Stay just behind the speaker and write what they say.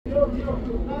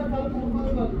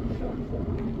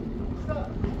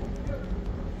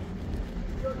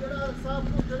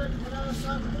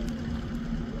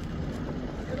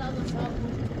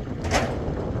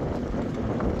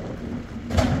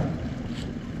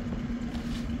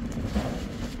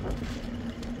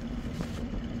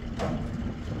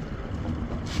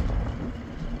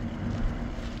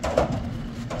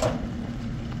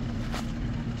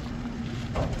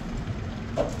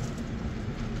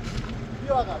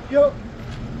بیا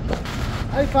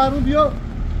ای فرمون بیا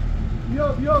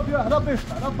حالا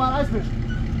بشت حالا برعکس بشت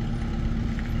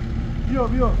بیا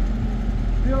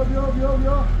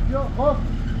خب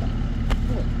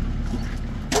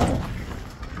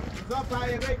دا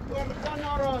پایگاه کردن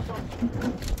آراسم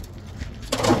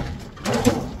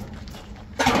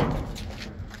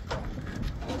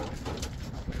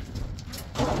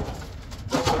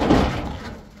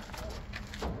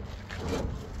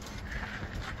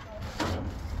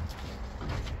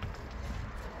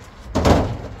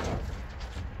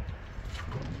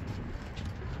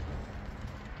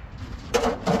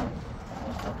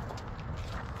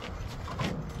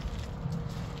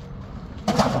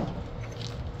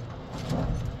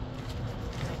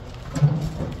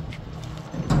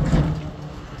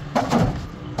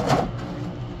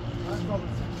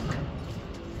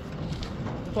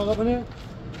Parvaneh.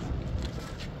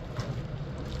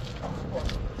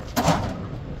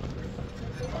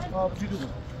 Abi gidiyor.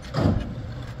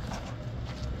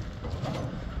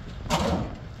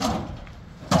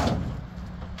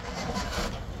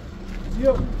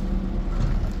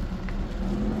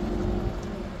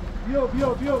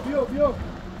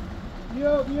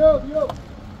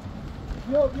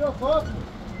 Bio, hop.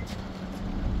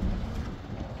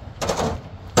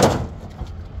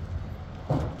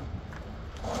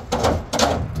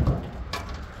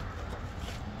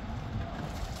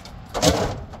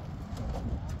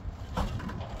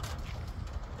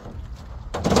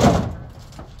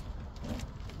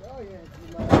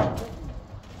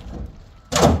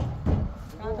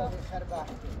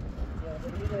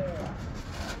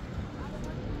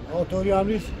 طوری هم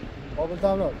نیست قابل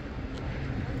تمرار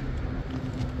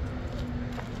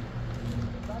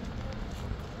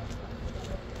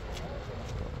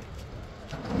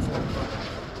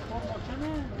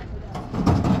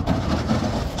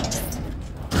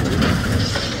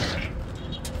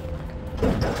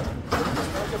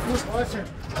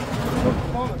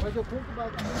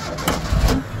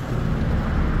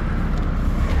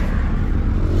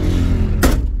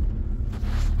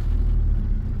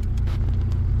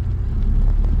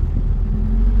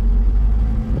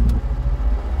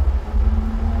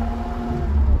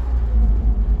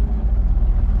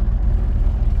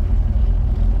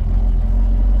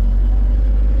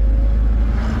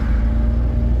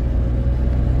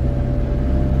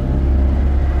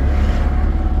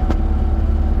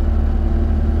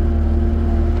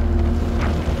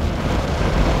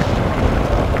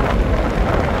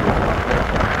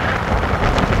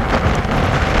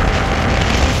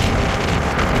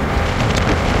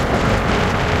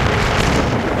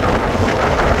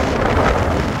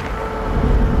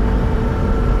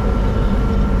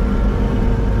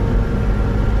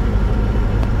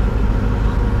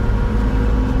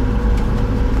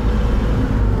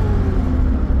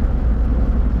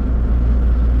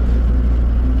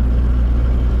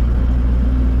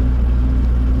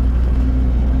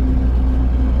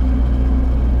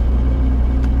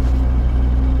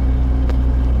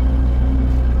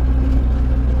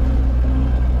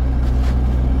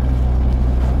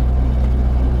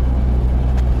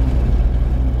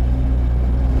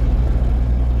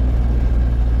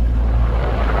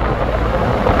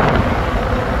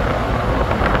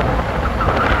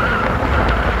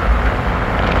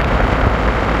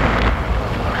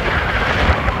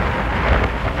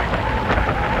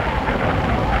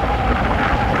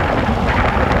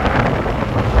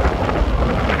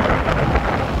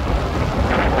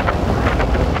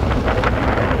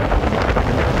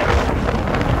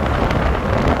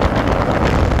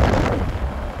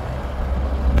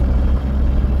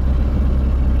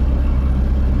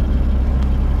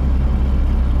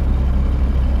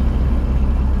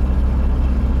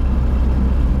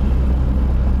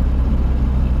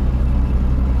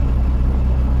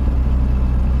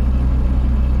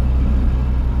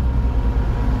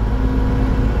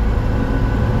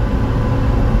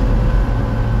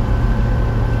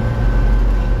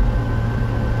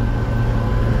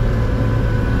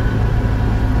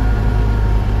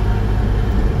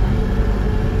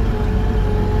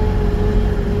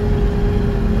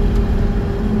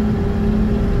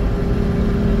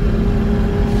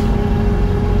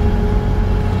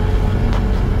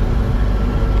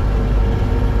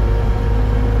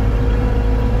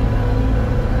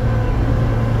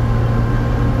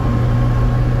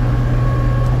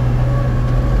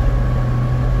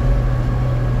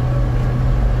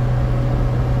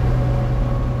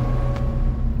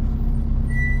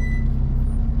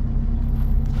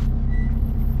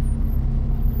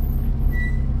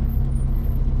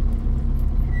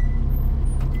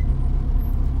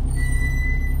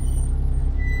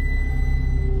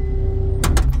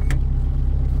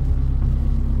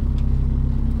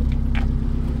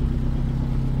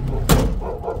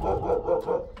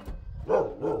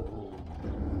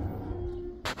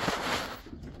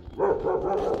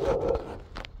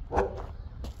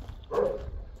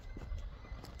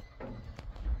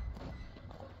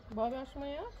بابا شما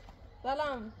یا؟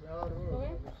 سلام یارو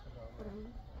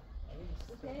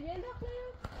سنی بیان داخل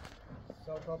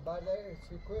ساتا بله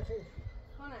چی کوی خیلی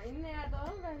خانه این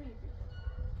نردارم و میدی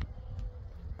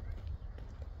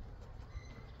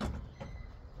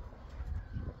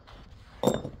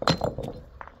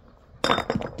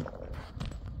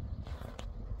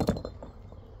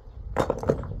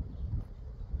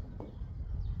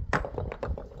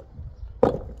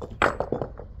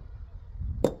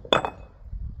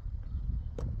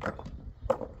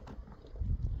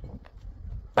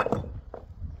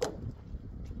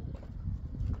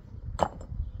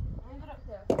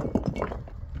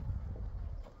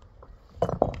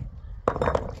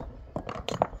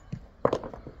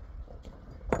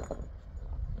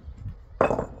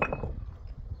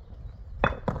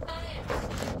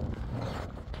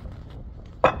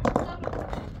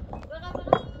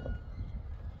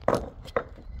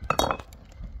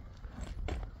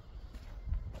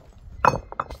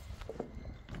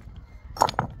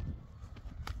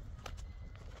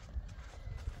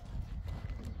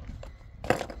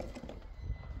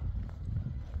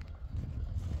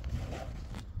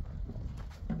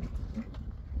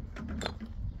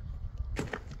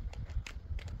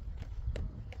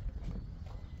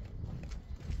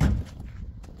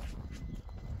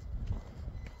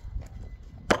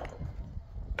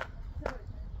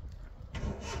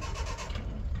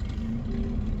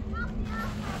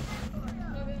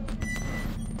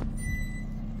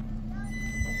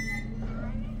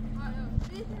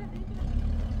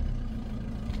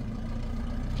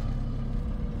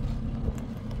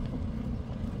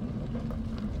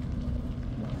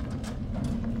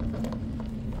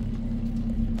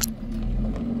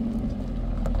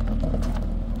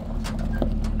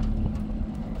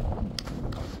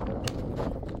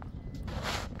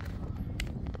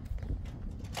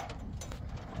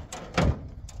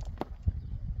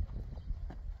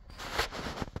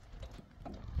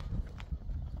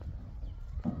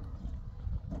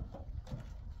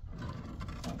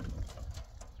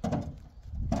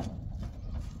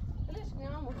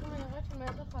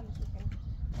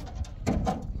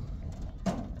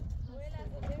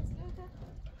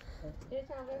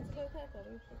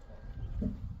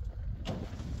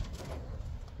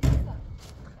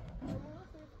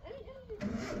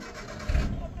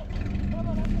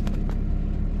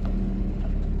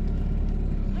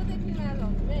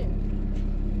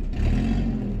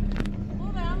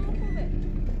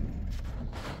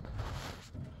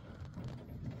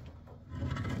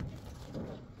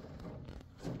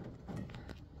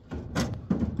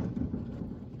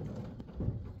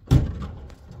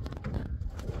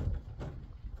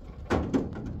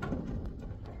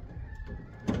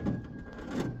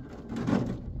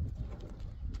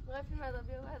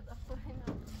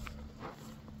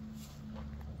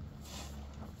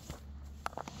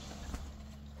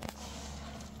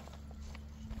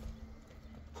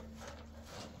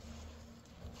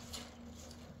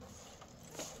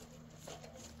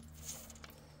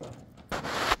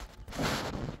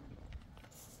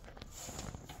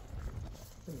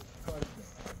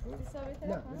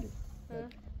لا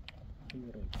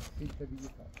انت بيجي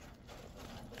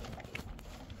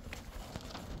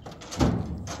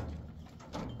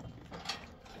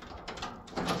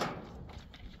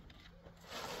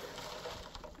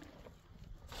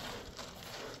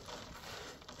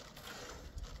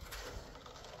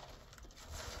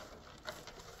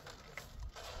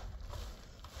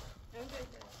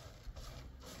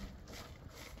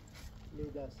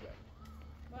ليه داسة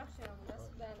باشه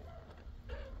دست بله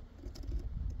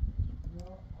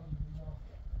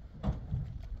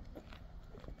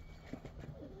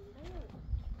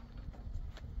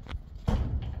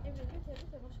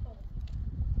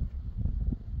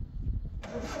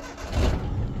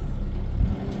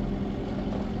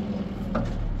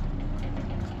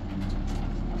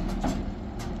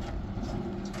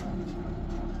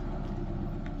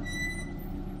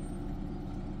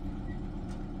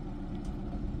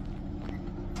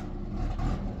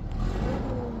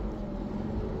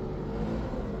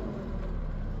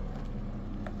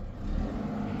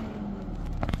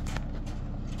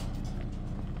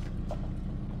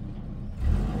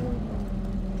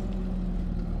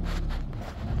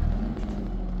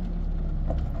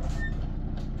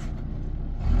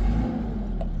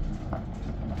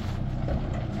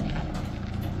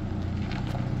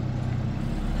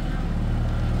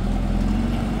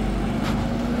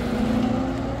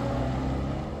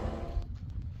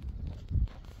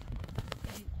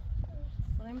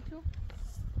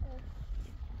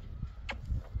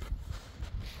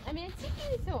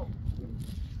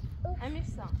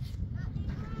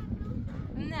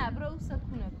نه برو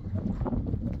سکونه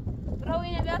برو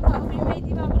اینه بیا تا آخری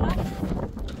میدی و برو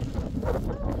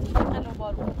الو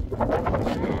بارو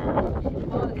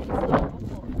بارو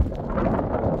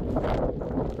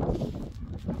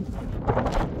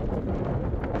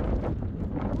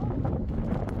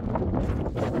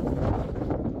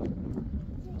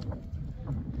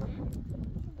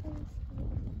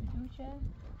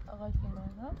آقای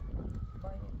فیلمنده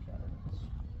باید پیاده بشه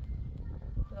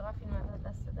آقای فیلمنده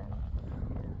دست دهنه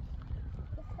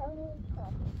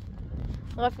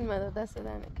آقای فیلمنده دست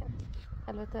دهنه کن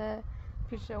البته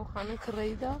پیش او خانه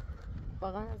کریده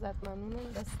واقعا ازت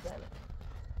ممنونم دست دهنه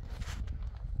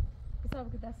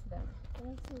حساب که دست دهنه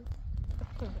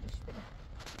خب برش بده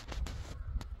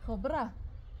خب برا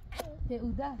ته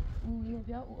او ده او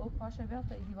بیا او پاشه بیا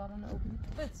تا دیوارانه او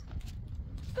بید بس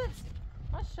بس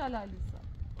ماشاءالله علیسا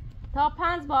تا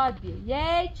 5 باید بیه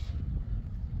 1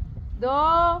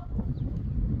 2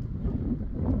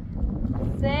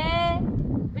 3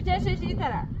 بچشش این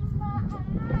طرف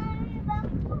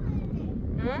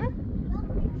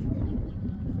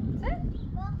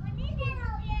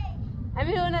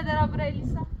امیر اونه در آبره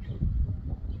الیسا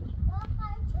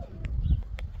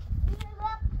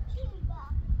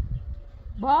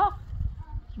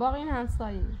باغ این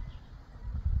همسایی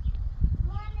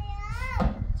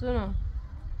جونم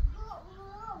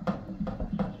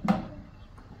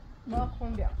باغ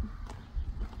خون بیا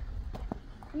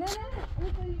نه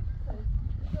اون توی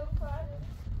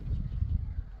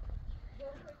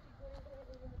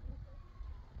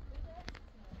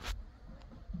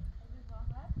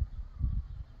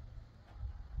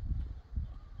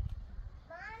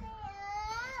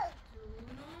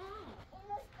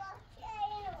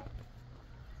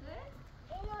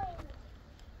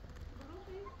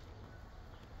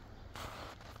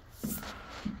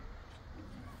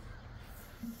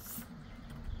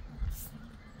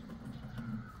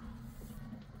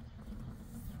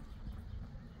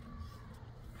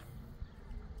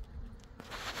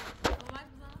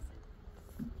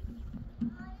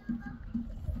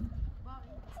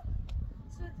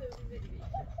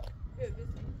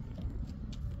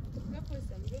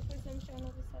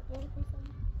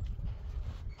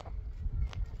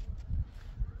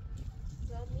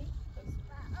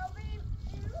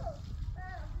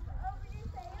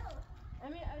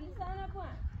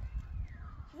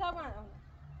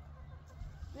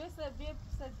بیا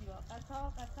پسر دیوار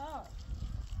قطار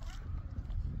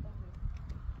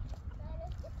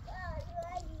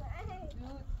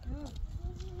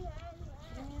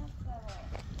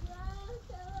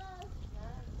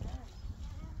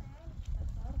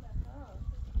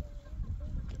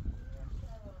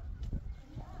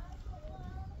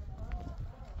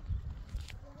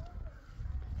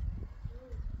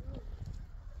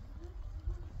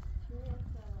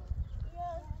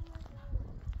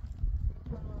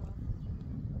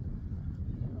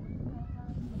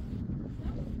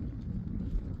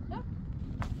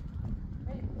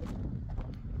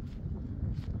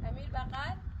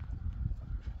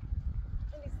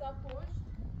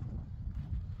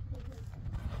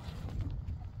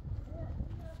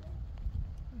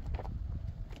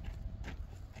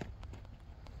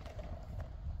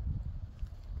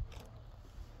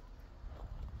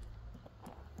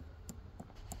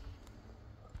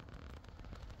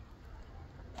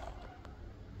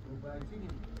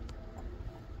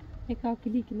E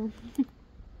calculi que não.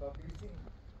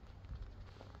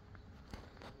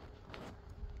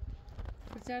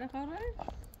 Você era qual é?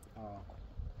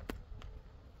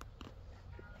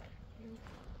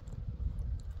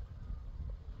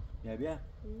 بیا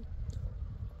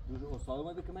روز استاد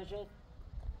اومده که مشه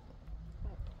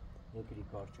یکی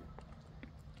کار شد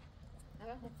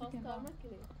اول خواست کار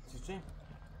نکنی چی؟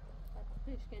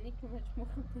 پیشکنی که مجموع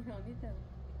خودیانی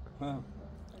دارم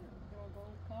با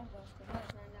اون کار داشته باید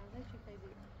زنجانده چی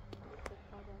خیلی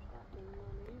کار داشته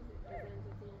اونمانی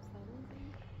زنجانده سرون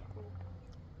زنی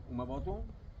اومه با تو؟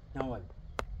 نه ولی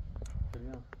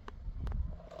کلیم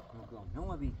نکلام نه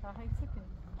اومه بی تا هیچ سکن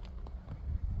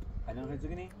الان خیلی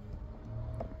سکنی؟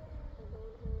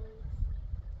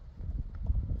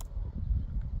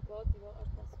 با دیوار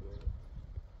آشپس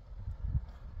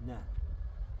نه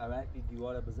اول این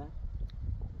دیوار بزن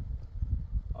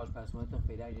آشپزخونه‌تون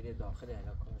فعلا اجاره داخل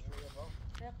علاقه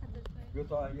بیا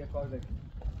تا یه کار بکنی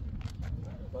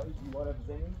تا این دیوار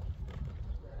بزنی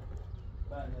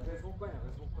بله رسمون کنیم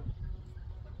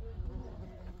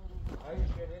این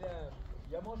شنیدم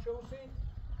یه ما شوسی؟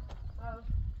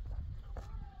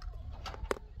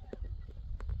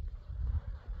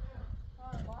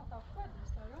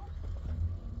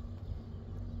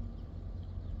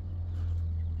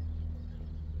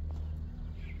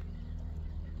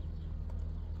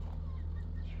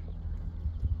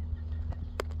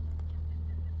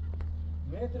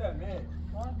 متره متر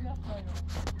باید بیاد خواهی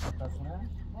پسونه؟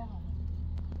 با همون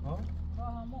ها؟ با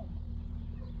همون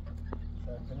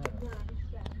سرکنه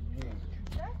یک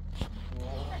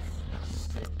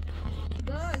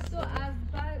داش تو از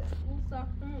بر اون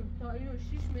ساختمون تا اینو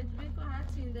 6 متر بکن هر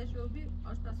چی اینده شو بی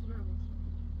آشپزخونه هم باشه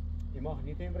ایما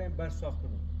نیتیم بریم بر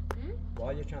ساختمون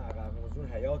با یه چند عقب موزون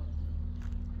حیات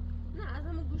نه از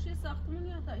همون گوشه ساختمون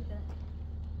یا تا ایده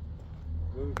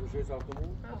روی گوشه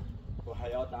ساختمون و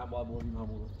حیات هم باید بردیم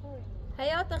همون رو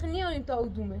حیات خنیانیم تا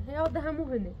اودومه حیات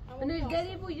همون هنه هنه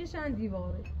گریب و یه شن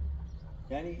دیواره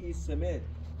یعنی این سمت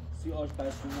سی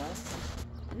آشپزخونه است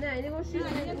نه اینه با 6 یه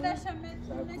متر داشتم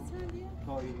متر دیگه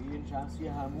تا این شمسی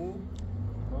همون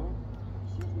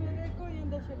 6 متر کن یه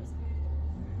داشتم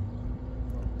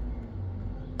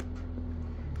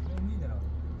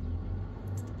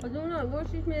از اونا با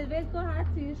 6 متر بکن هر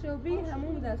چی شو بی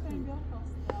همون دستی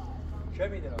چه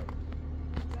میدونم؟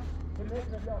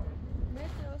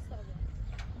 متر استاد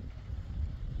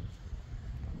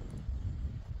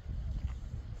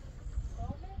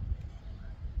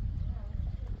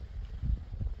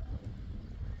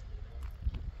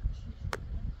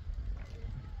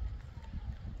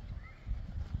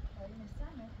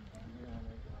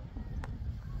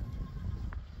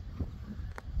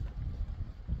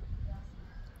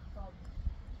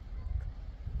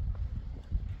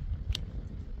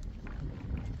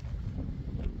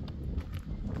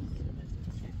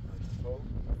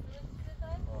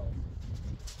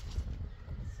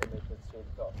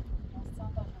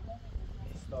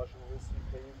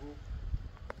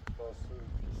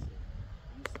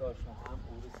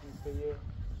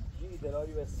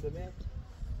دراری و سمت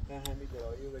نه همی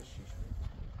دراری و 6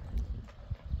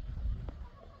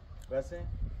 بسه؟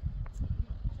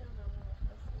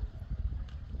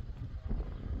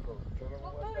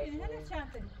 خب این هنه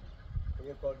چند تایی؟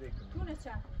 یه کار بکنیم تونه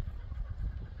چند؟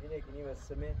 اینه کنیم و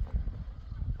سمت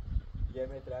یه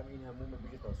متر هم این همون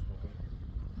بگه تاس کنیم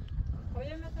خب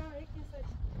یه متر هم یک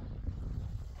نیست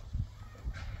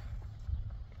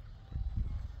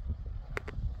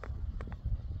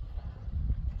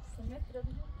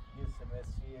یه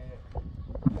سمسی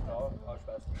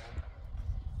آشپزخونه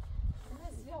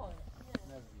زیاده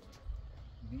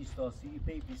 20 تا 30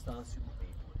 پی 20 تا 30 پی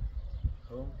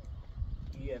خب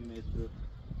یه متر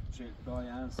 40 تا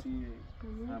یعنی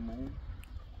همون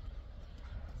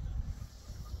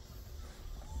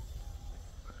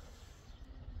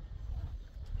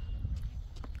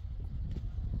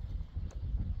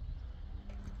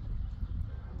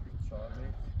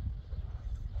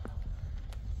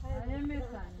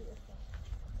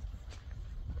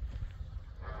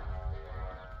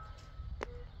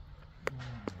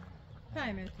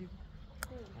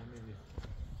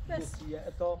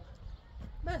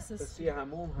بس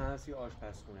همون هستی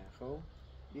آشپزخونه خب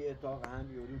یه اتاق هم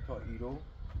بیاریم تا ایرو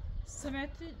 3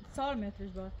 متر 4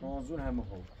 مترش باید منظور همه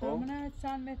خوب خب همونه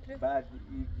چند متر بعد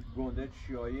این گنده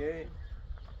چیایه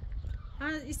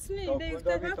اسمی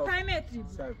دیگه هم 5 متری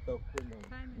بود سر تا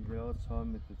کل 4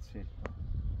 متر 40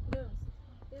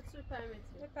 یه سوی 5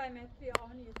 متری 5 متری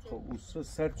آهنی یه خب اوستا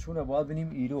سر چونه باید بینیم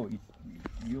ایرو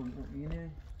اینه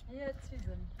یه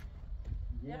چیزه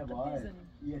اینه باید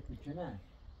یه تیکه نه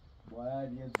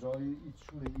باید یه جایی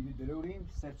ایچونه ایرو دروریم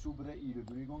سر چو بره ایرو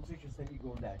دوری گمسه که سر ای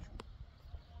گنده شد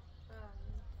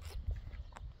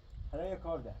حالا یه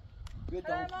کار ده بیا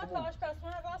تا ما تا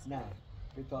آشپزخونه باز نه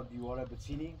بیا تا دیواره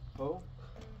بچینیم خب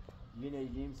یه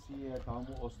نیلیم سی تا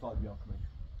همون استاد بیا کنیم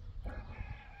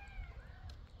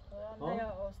نه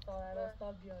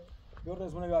استاد بیاری بیا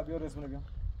رسمونه بیا بیا رسمونه بیا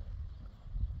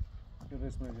بیا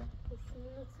رسمونه بیا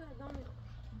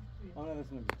آنه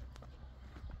رسمونه بیا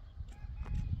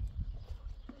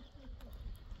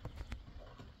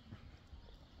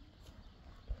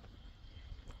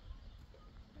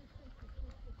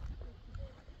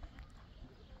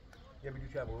یه بیدو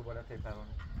که برو بالا تای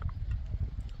پروانه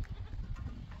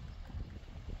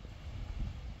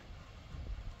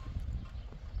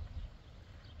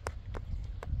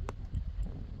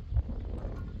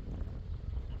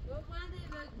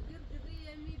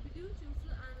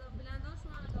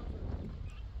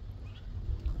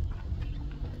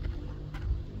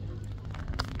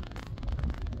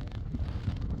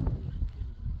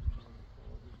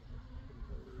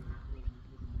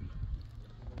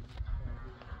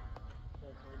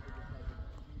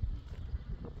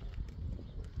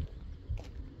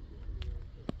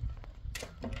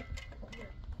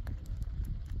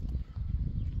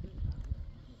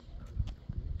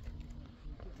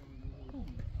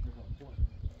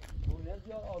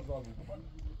زیاد آزاد بود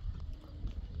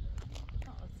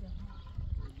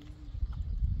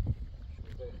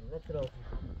نه ترافیک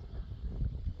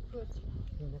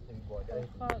این نتونی بالا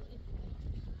خواهی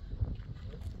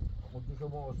خودتو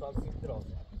شما استاد سیم دراز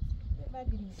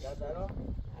بدی نیست در درا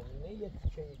همینه یه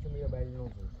تیکه یکی میره بلی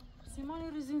نوزور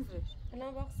سیمانی ریزین زرش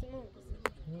انا وقت سیمان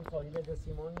بزن میخوایی بده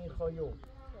سیمان میخوایو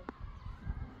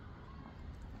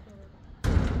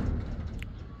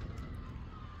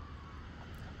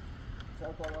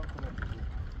چرا تا آرام کنه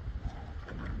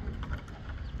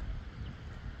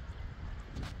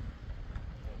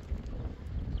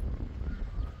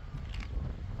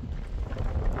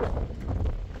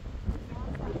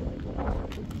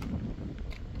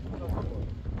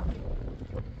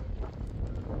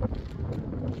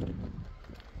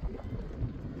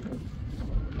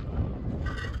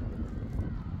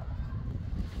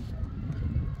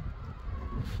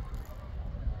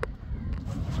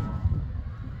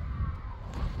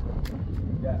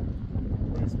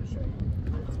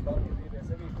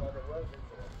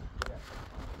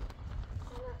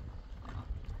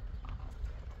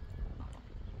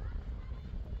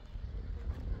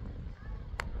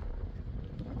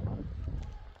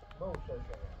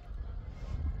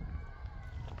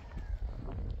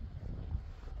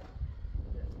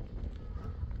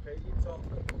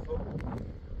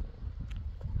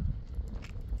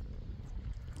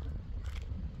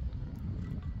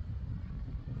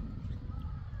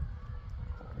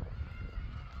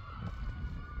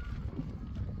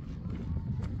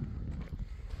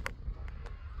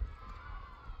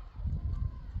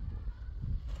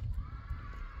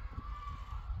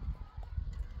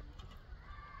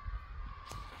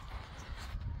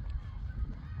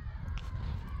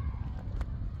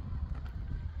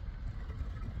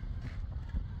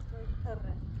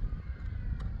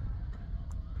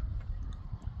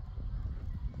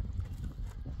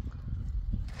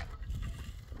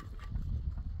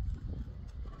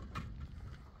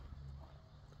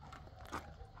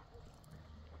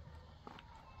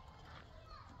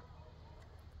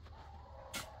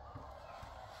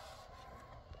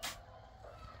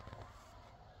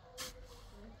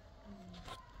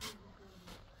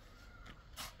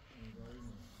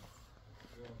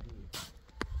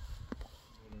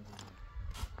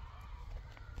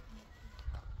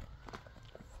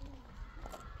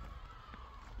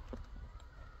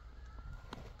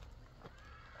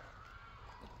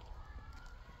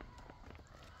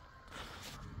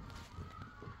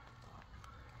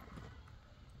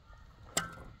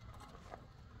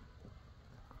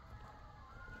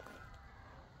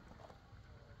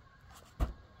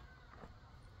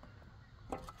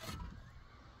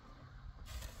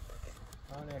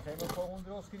آنه خیلی مفاقون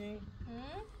درست کنی؟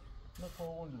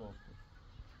 مفاقون درست کن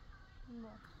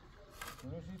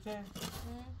نوشی چه؟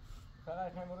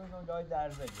 فقط خیلی روی اون دای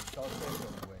درزه گیر تا سه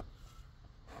کنه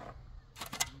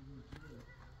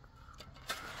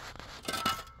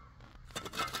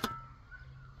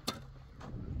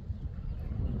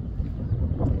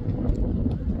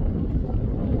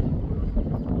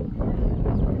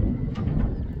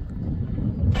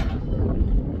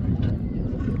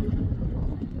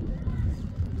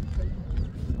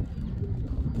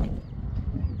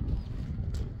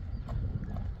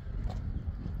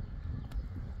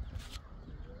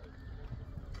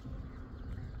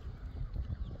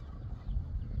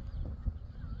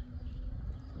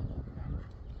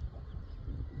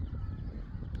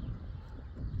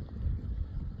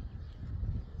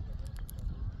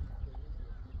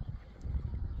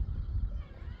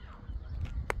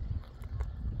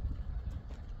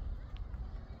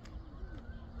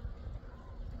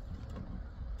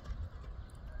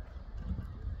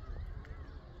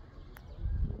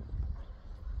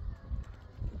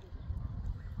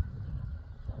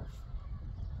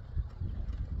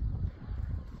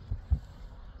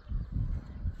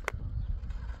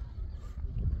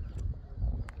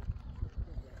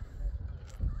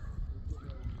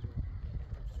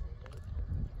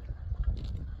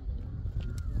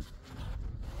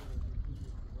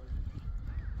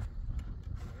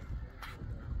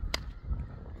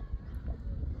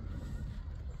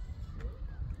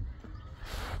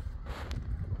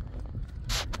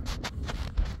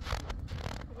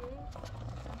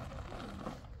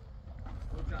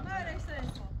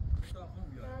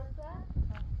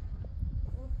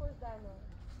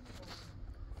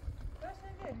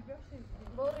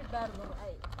بوری برگم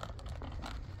ای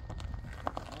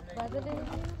بدل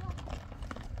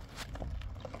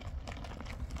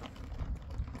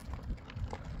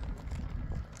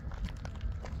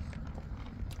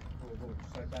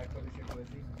سرتر کارش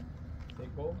بازی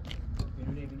سیکو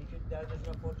اینو نبینی که دردش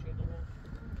نخور چیه دونه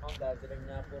هم درد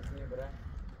بگی نخور کنی برای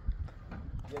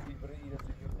یه بیبره ایره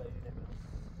سجیو دایی نبینی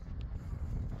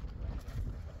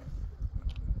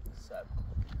سب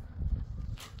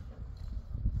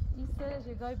این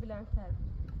سه جگای بلندتر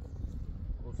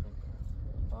حسن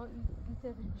این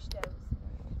تفل بیشتر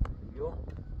بود یو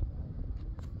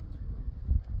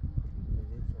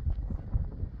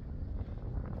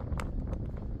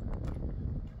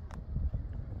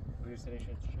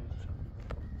Restoration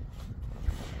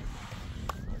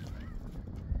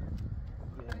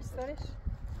Gösteriş.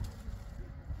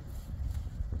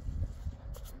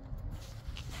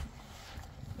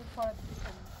 Bu para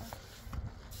düşelim.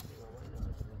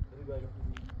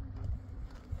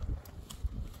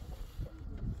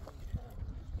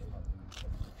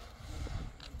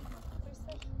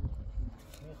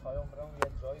 میخوایم برام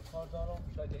یه جایی کار دارم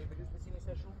شاید یه بریز بسیم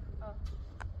ایستشون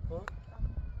خب؟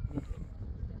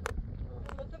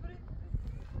 خودتو برید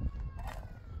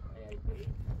ای برید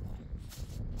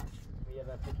یه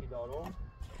وقتی که دارم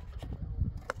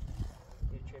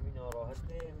یه چمی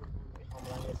ناراحته میخوام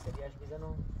برام یه سریعش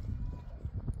بزنم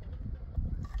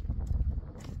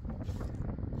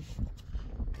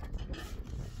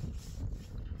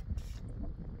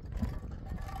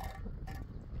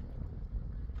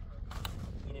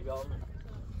اینه بیام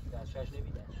دستش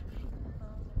نمیدهش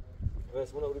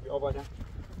رسمونه رو بیا باید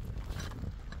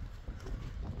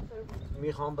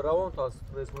میخوام براون تا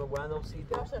رسمونه باید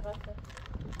سیده باشه قطعه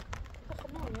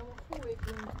خب نه یا خوبه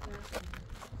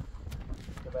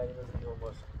که بعدی بزنی اون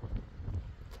باشه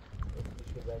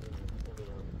که بعدی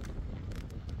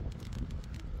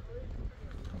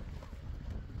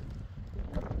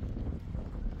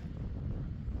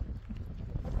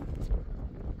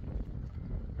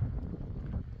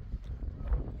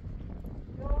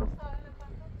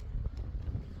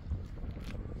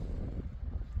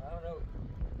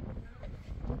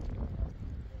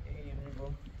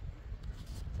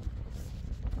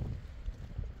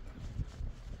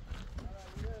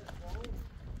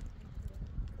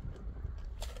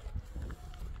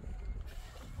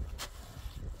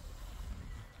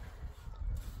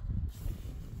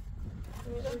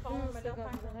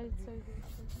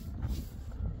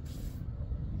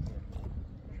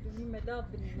مداد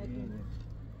بني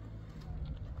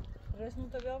الرسم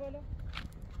متابعه بالا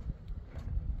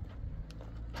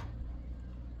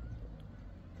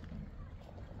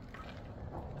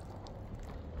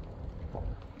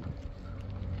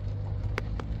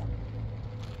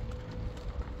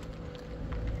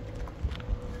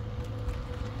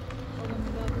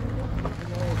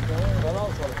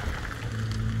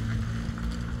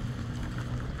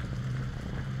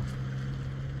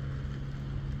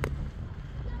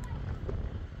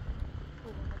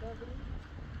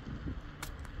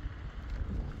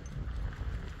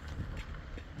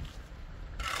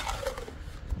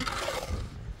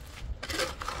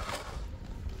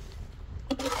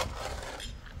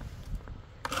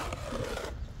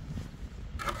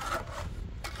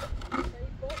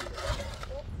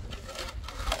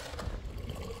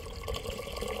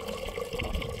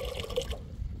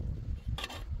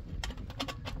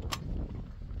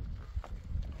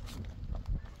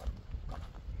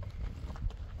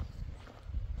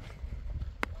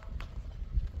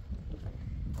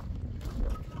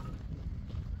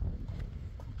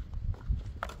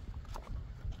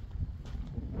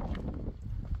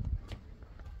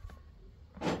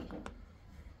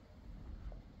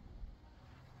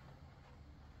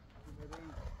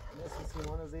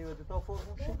سیمان زی بده تا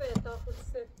فرمون شد خوبه تا خود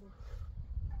سفت بود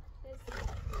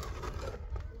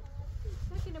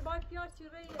نکنه باید پیار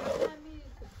چیره همی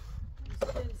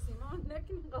سیمان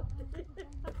نکنه قبله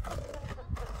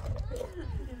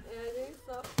یعنی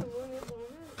ساختمونی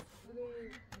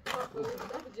خوبه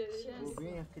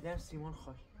ببین پدر سیمان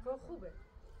خوش خوبه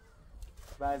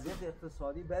وضعیت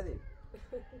اقتصادی بده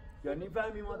یا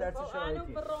نفهمی ما در چه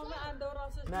شرایطی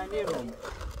نه نیروم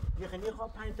یخی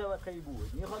نیخواد 5 طبقه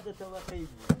بود نیخواد 2 طبقه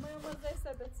بود ما مزه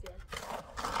ثبتیه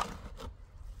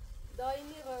دایی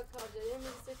نیروی کارجایی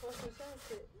میرسی خوشمشه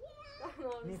هستی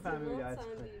میفهمی بیاید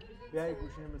بیایی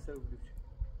گوشینه مثل رو بلیچه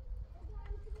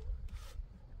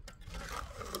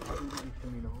بیشتر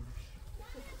مینه ها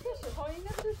کشه هایی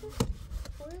نبودشون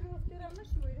هایی رفتی رمه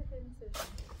شویره خیلی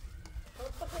سشن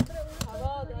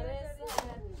هوا داره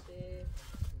سرد میشه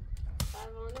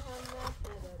پروانه هم نفت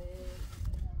نداره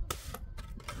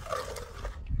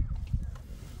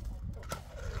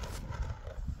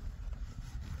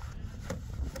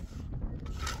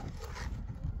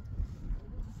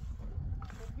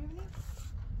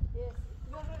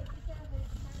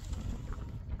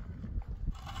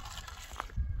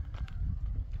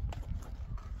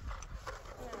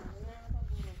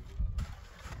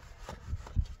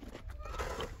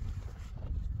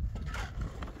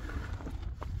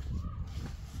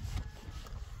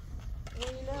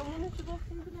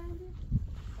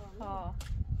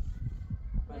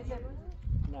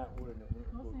نه اون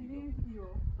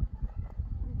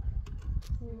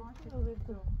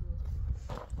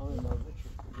آن نازه چی؟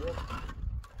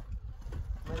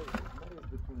 مریض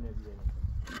بتون نبیه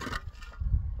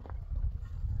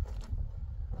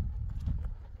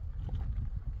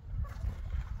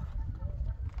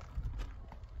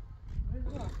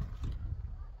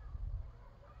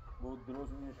بود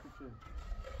درست میشه که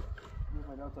یه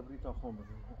مدت تا بریتا خون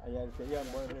بزن اگر تایی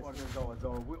هم باید رسیم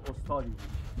زاوی استادی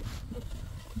بود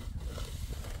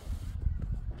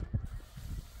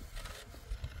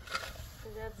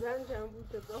اگر زنجم بود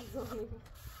که دازانی بود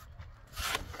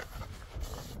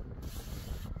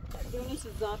دونش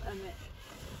زاد امه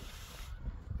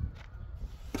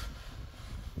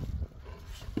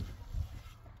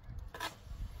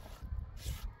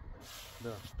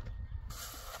ده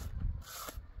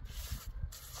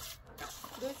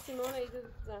دو سیمان ایده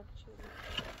زد شده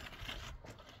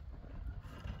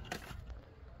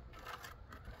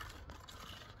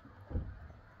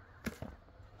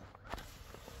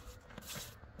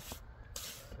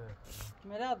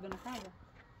مراد بنخانه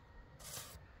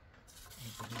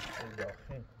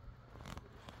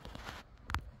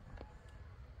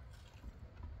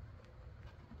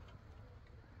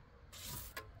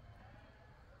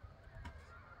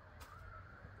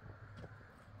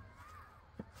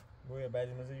بویا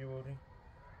بعدی مزه یه بردی؟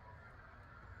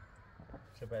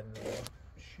 چه بعدی مزه؟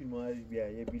 شیمایی بیا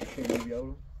یه بیش شیمی بیا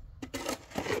برو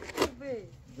بی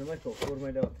زمان تو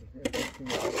فرمه لاتی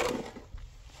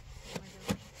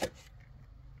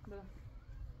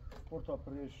پورتا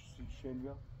پریش شیل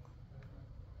بیا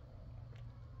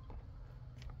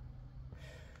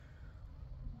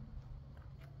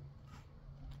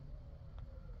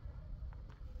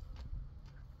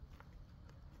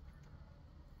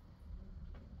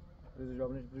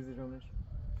بریز جامنش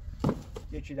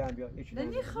یکی دم بیا یکی دم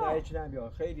بیا نه یکی دم بیا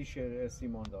خیلی شیر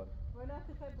سیمان داره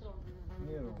ولاتی خبرون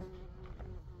نیرو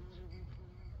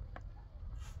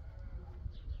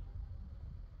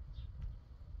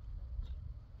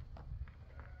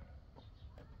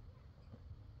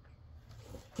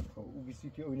او بیسی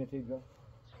که اوینه تیگا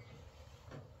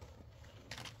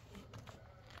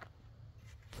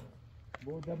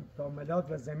بودم تا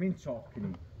مداد و زمین چاق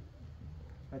کنیم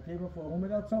حتی با فوق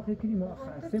مداد چاق کنیم ما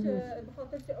خسته بود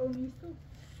بخاطر چه اونیستو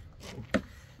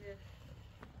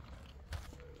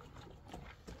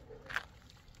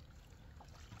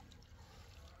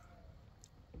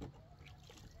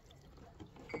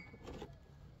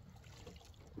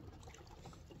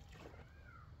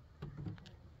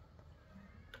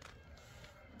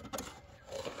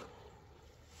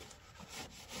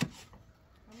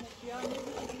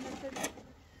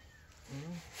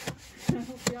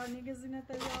Niga zina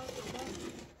tabii aldı.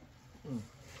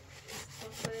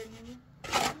 Sofraya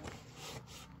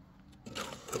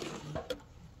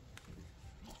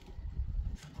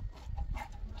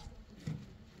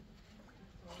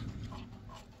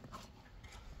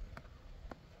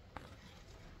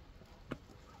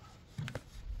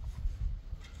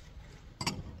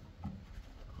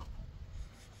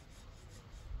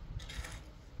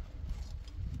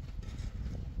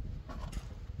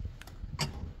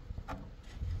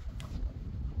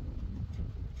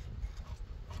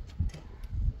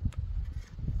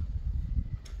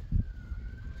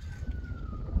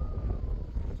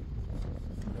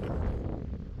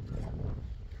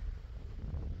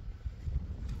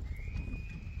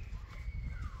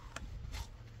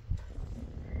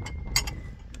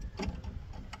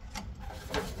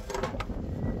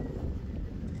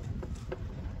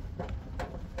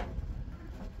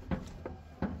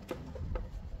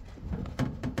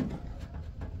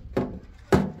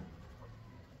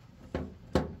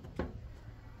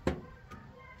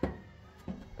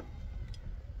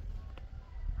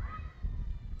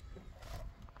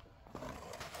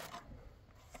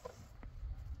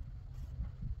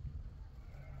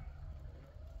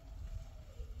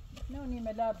نونی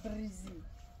ملا بریزی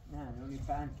نه نونی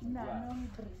فانتی نه نونی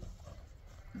بریزی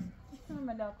اسمه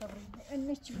ملا بریزی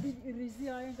انش بریزی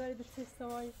آیا گاری به سه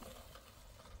سوای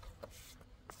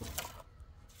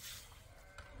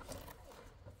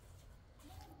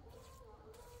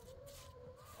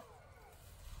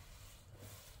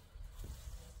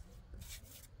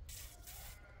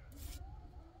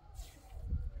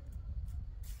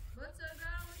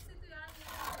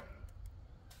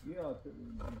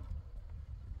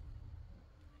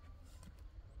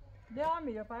ده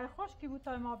میره پای خوش کی بود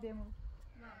تا ما بیمون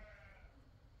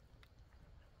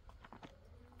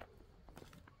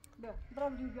ده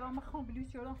برام دیگه ما خون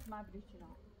بلیچ رو ما بلیچ نه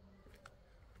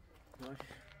باش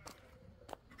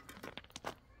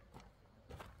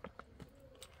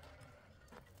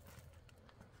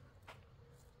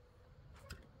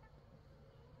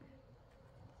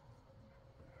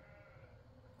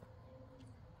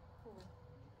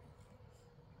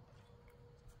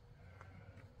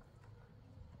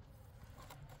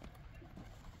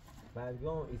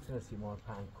برگام ایتونه سیمان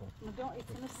پنگ کن مدام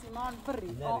ایتونه سیمان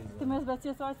بری نه تمز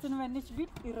بچه سایتون و نیچ بیت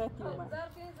ایرتی اومد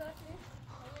زرفی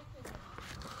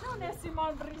نه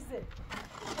سیمان بریزه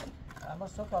اما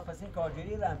صبح تا پس این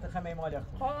کارگری رمته خمه مال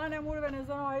خون خواهان امور به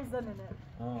نظام آی زننه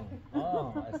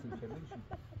اصلی چه بیشی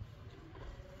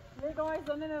لیگ آی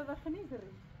زننه بخنی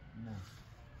بری نه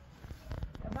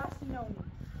بس نونی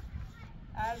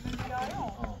ارمن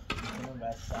بیایون اینو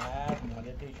بسر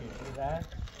مالتی چشی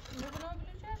رد میبونم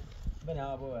بلوچه؟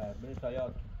 بنا باور بری تا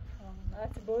یاد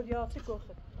ات بود یا چی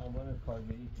کوخه عنوان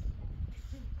کارگری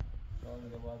داره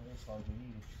ده باید بری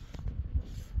کارگری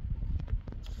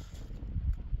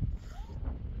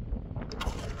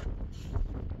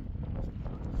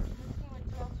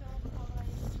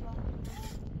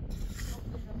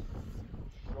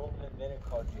شغل بره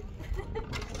کارگری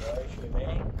دایش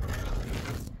ببین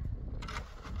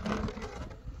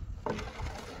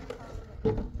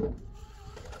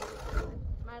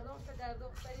مردم پدر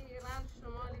دختری ایران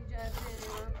شمالی جرده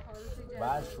ایران خارجی جرده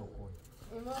بعد شو کن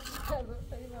ایمان پدر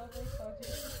دختری واقعی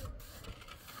خارجی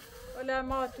ولی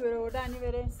ما تو رو دانی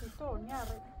برین سیتون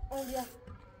نیاره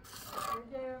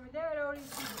اولیا میده برای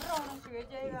سی برانو شوی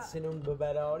جیبا سنون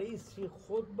ببراری سی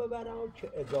خود ببرا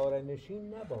که اداره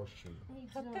نشین نباشی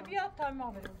حتی بیاد تا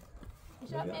ما بریم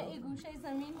شب ای گوشه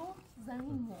زمین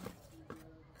مرد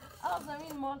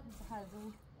زمین مال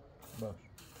هزون باش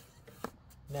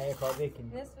نه یه کار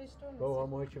بکنی نصفش تو با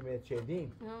همه که می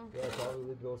چدیم یه کار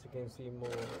رو درست کنیم سیم و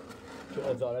که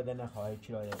اداره ده نخواهی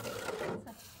کرایه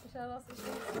بشه راستش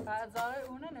ازاره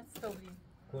اونه نستوبیم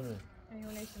کنه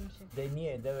اونش میشه ده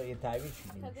نیه ده یه تعویل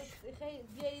شدیم خیلی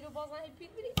بیایی رو بازن پیل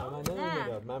بری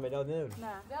من مداد نمیداد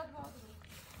نه بیاد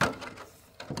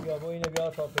باز بیا با اینه بیا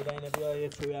تا پیدا اینه بیا یه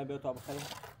چوی هم بیا تا بخریم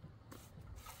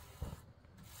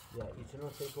یا ایتونو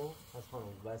سکو از خانم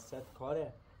وسط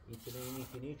کاره ایتونو اینی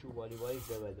کنی چو بالی بایش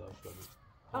ده داشته بود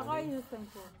آقای حسین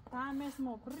کو هم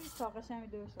اسمو پری ساقش هم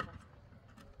دوشه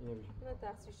اینه بیشون نه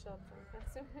تحصیل شاد کنم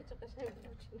تحصیل چه قشنگ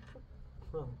بچینم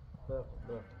بخون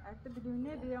حتی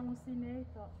بدونه بیا موسینه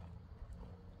تا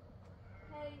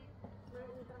هی من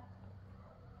اینجا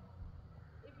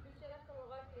این بلوچه رفتم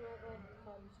آقای فیلمدار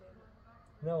خالی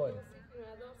شد نه ولی موسی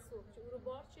فیلمدار صبح چه او رو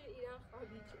بار چه ایران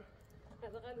خالی چه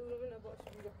حداقل او رو به نباش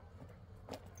بیرم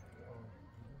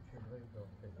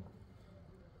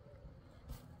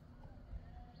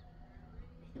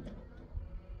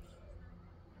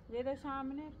یه داشت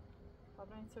همینه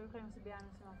خب این سوی خیلی مثل بیان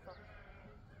مثل منطقه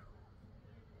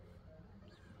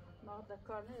ما در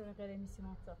کار نداره غیر مثل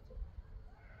منطقه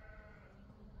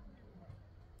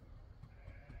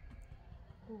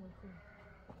خوبه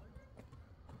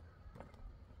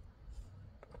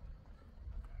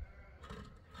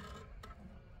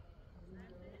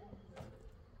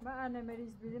ما انا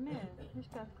مریض بیدمه هیچ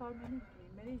کس کار نمیکنی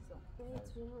مریضم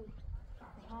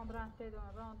هم برند تیدون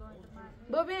راندون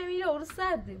بابا میره او رو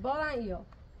سردی بارن یا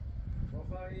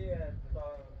بخوایی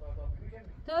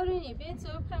دارونی بیت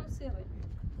صبح خیلی سیره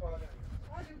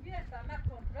آدو بیرتا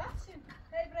مکن رفتشیم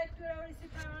هی برای تو رو ریسی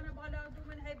پروانه بالا دو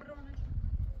من هی برونش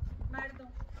مردم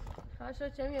خاشا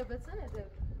چه میه بزنه ده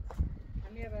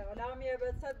همیه به غلا همیه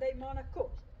به صد دیمانه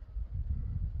کشت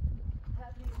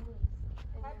تبلیغ نیست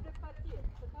حبل فتیه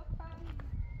ستاد پری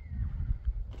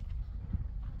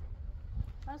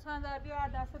از خانده بیا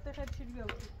دستت خیلی چیلی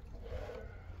بیاوری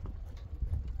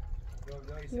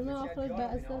یونه آخر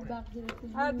بأسر بقدر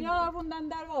ها بیا آوندن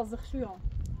در وازخ شویان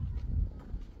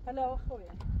هلا خویه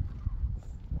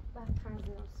بعد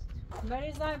خنده است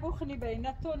مریض های بخنی بری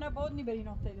نه تو نه بود نی بری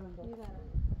نقطه ایلون دار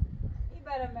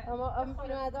میبرم اما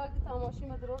فیلم ادا که تماشی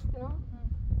ما درست کنم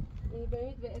یعنی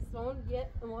برید به اصفهان یه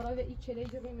امارا و ای چله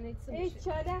جو میمونه چه ای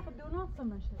چله دو نقطه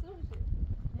میشه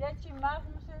یکی مغز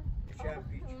میشه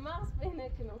مغز بینه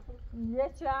کنم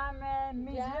یکی هم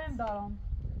میزرن دارم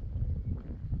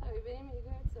بریم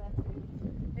میگویم ساعت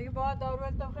دیگه باید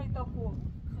دارو تا خیلی تا خوب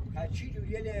چی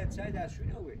جوریه لحظه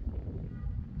دستشونه ہوئے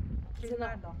چیز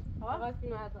مردم آقای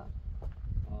فیلم ادا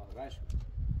راش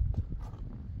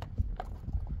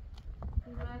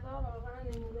فیلم ادا واقعا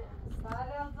نمونه است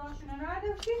بله از داشونه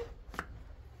نداشتی؟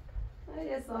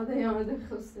 یه ساده ای آمده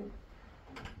خوسته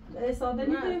به ساده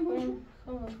نیداریم باشیم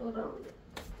خود رامده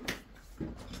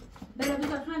برای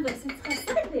بیتا خند سیت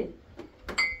خسته بید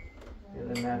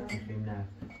یه نفت میخویم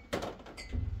نفت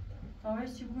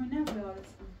آوش چی بگوی نفت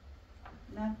بیارستم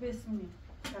نفت بسونی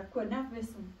شکل نفت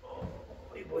بسونی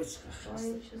ای بایست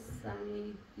آیم چه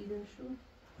سمی دیده شو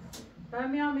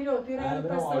برمی هم میرو توی رو برم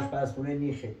پسا آشپزخونه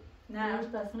نیخه نه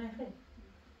آشپزخونه خیلی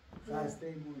خسته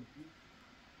این بود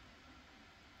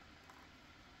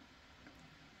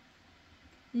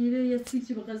یه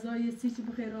سیچی به غذا یه سیچی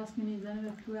به خیر راست کنی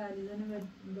زنه و تو علی زنه و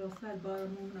باستر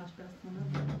بارمون آشپز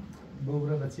کنه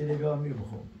ببره به چیلی بیا امیر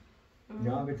بخور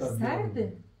جا بیتار بیا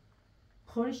سرده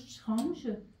خورش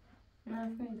خاموشه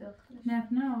نفهمی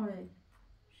داخلش نه آره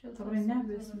شد طبعا نه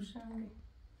بسیم روشن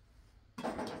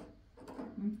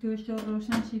توش تو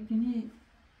روشن چی کنی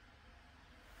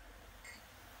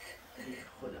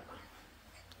خدا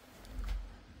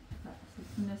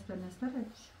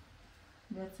نسبتش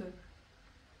That's it.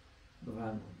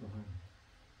 بفرما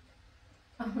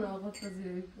اما آقا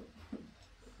پذیرایی کن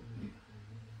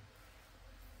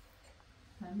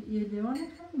یه لیوان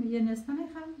خم یه نستان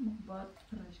خم باید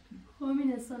فرش کنیم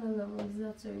همین نستان از اول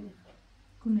زیاد جایی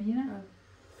کنه یه نه؟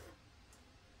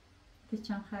 که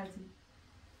چند خرزی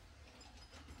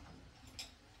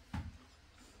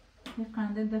یه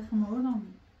قنده دخم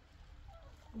آوردم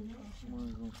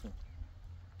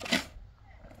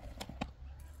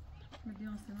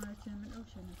مدیان سماره چند من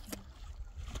اوشه نکنم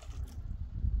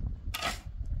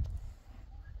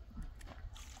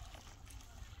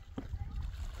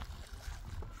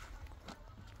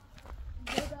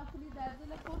داخلی در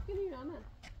دل پر کنی یا نه؟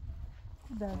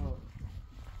 در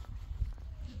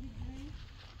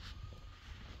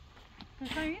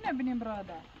بخواه اینه بینیم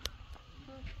برادر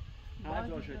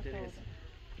هر شو ترس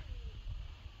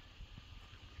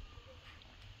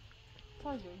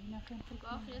تاجه اینه خیلی خوب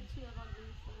آخه یه چیه قلب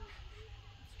میکنی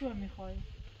چطور میخوای؟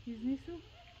 چیز نیستو؟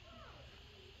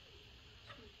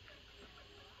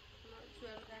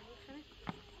 چوه رو در میخنه؟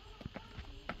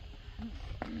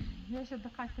 یه شد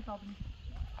دقیق کتاب نیست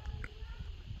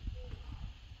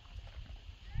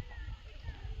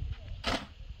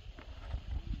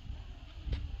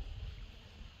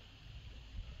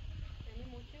یعنی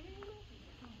موچه میمونه؟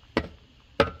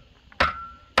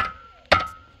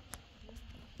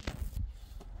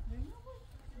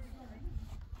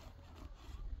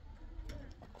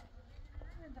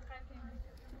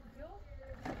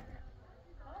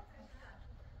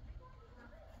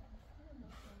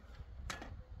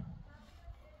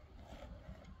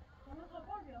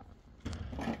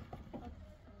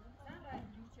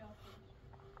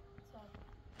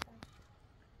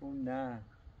 اون نه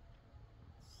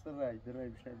سرای درای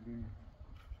بشه دنیا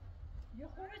یه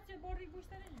خوبه چه باری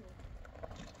گوشتره جو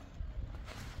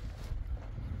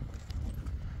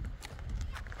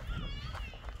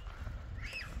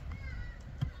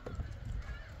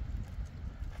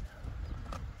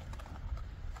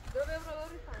دو ببرو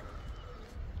بری کنی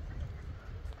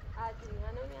عجیلی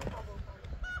هنو میان قبول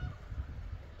کنی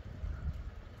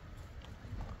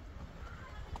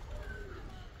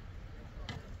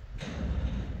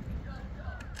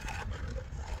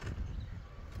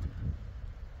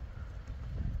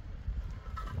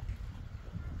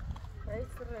ای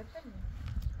سره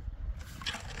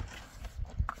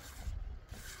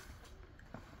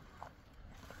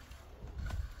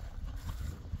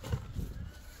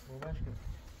باباش کن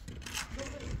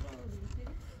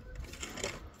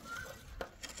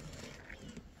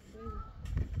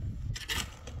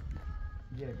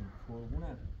یه بی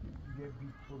فرمونه یه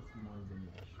بی فرسی مانده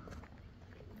میشه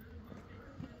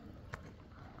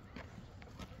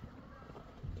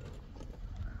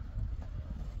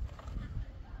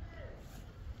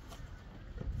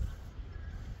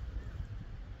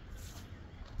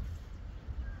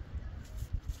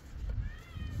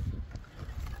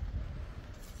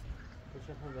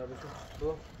بشه خونده بشه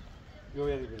تو بیو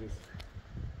یادی بریز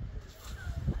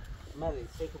مدی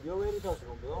سیکو بیو یادی تاسو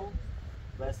کن بیو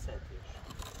و ستیش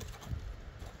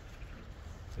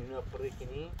اینو پره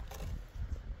کنی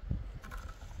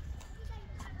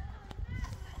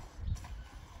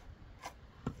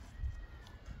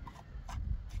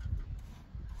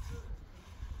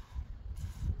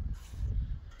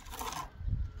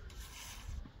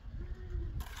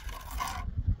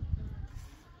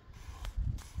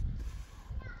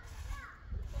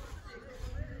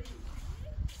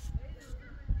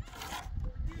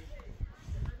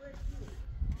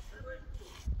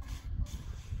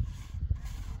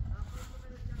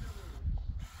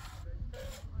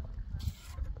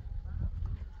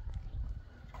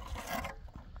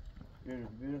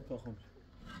بیرون تا خون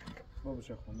ما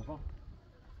بشه خون بخواه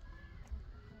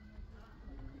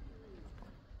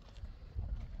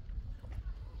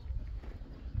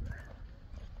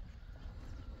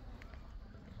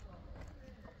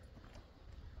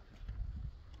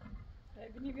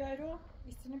بینی بیای رو؟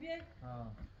 ایستینی بیای؟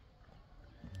 ها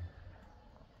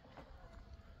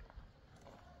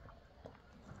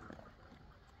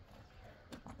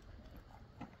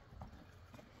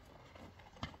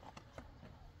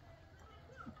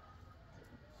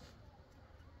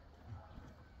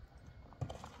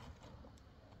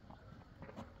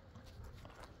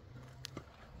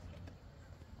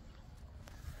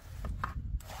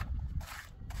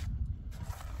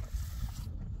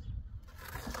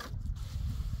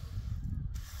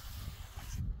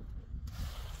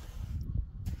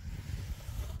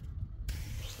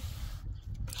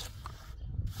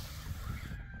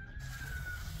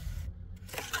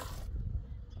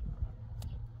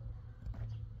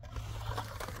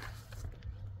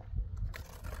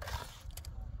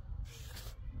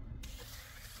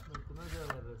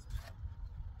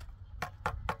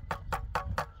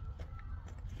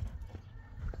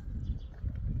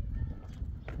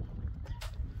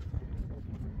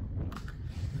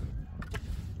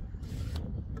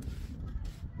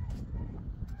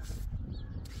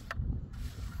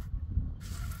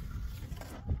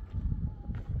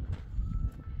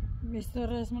مستر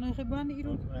رسمانه خیلی بلند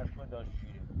ایرون رسمان داشت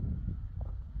شیره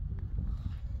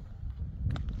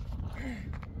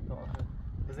تا آخر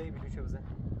بزن این ویدیو چه بزن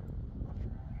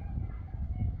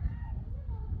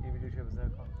این ویدیو چه بزن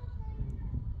کن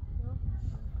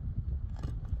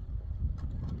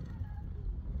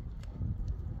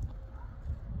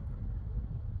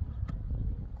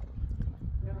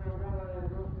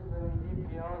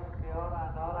پیاز، خیار،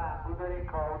 انار، انگور داری،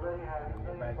 کاهو داری، حلیم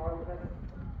داری، باز داری.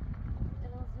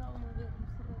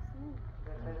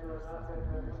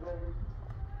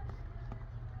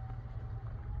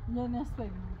 یه نصف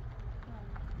بگیم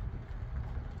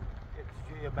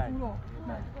یه بد یه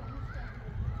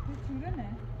چوره نه؟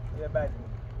 یه بد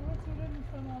یه چوره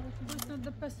نیستم آبه چوره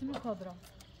ده پسینو کادرم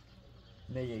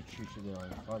نه یک شیشه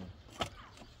داره خاله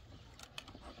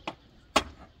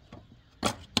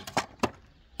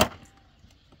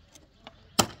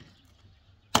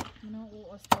نه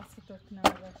او استاسی ترکنه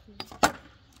باشی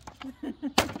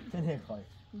نه خواهی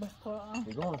بخورم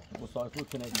بگم مصارفه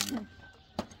کنه دیگه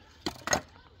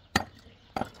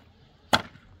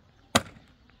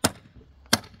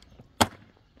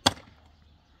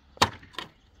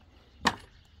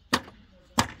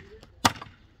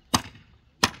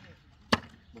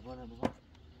بابا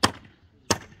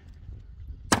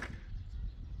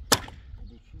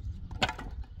یه چیزی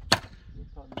یه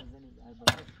تا میزنید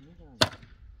البته میدونم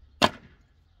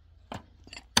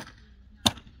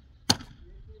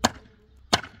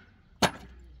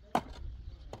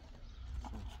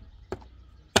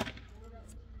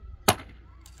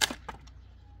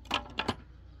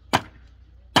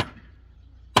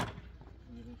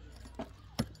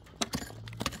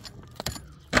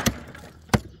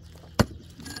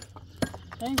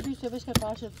این جوشه بش که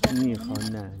قاشق میخوام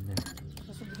نه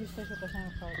بس بجوشتش رو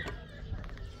قشنگ خواهد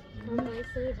من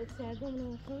ایسایی بسیارده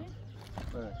اونو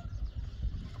بخواه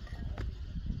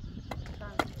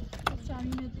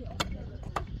شمینه دی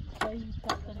خیلی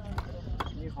تختن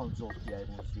میگیره میخوام زوب بیای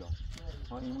موسیا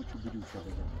ها اینو چو بدوشه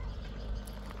بگم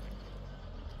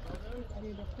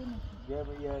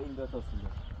یه این دو تا سوله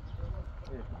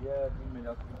یه این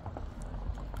ملاک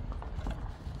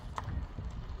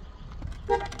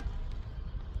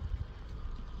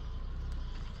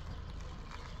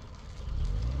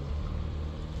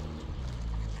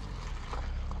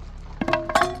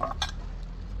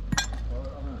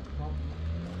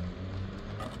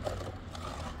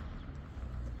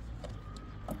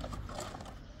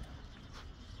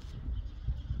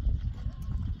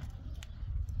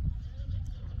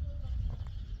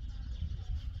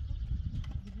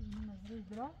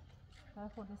تا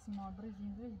خود سیمان بریز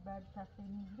اینجوری بعد تخته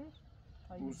اینجوری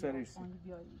او سرش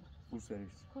او سرش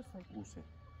کسه او سر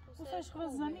کسش خود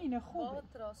زمینه خوبه باید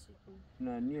راستی کن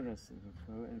نه نیرسه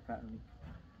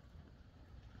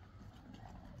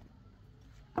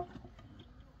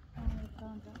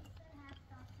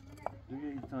دیگه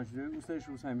این تانجوری او سرش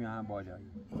او سمی هم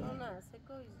بالایی نه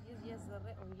سکو یه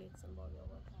ذره اون یکسن بالا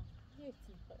باید یک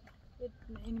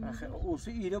تیپه آخه او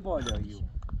سه ایره بالایی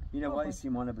اینه باید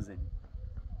سیمانه بزنی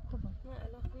نه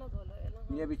الان بالا الان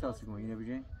اینه بی تاسی کن اینه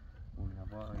بجن اون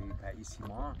باید ای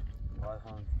سیمان باید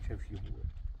هم چفشی بود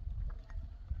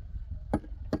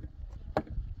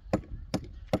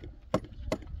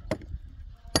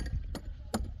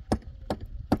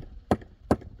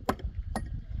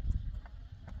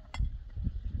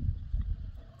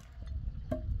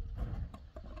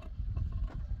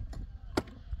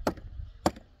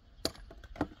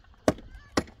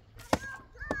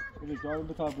دارم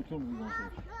به تابتون بیرون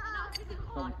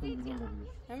تابتون بیرون بگیرش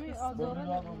همین آزاره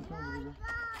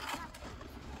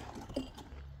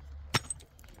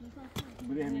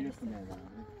بره همین رسم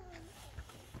ندارم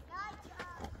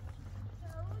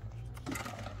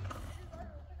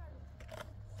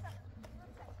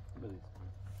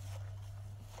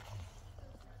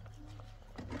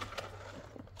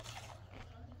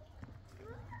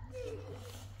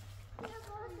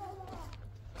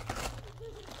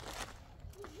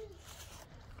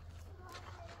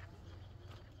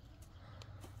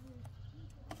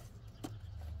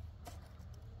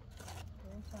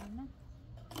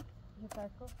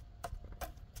Tako.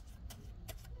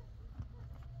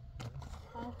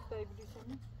 A tutaj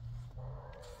bliżej.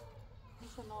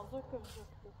 Muszę nazwać pewnie.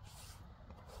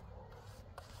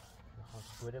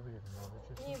 Böyle bir yerim.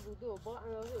 Niye bu? Bu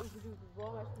anavı ucuz bu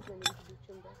ağaç düzeni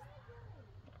ucuzunda.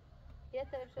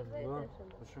 Yeter şurada yeter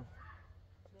şurada.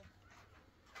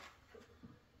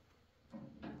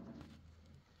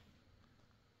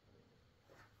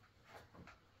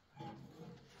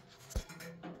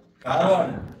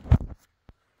 Parvaneh.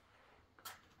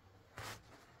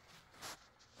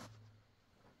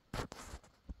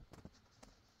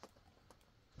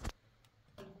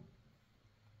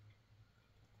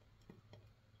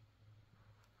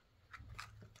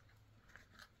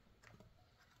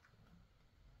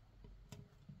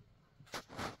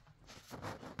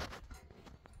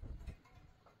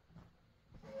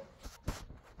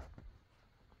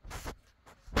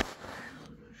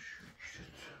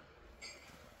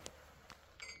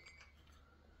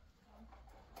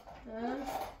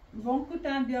 وان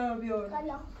کتن بیار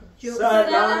سلام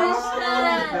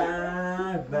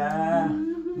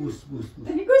بوس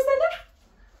تنی گوشتنه؟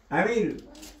 امیر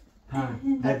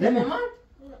هده مامان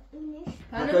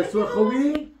حتی سو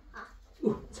خوبی؟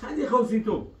 چندی خوبی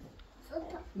تو؟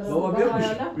 بابا بیا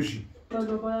بشی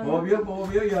بابا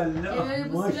بیا یالله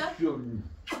ماشالله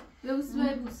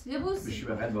یه بوس بشی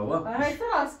بغل بابا برای تو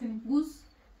راست کنی بوس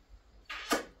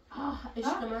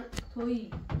عشق من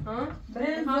تویی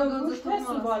برنز و گوشت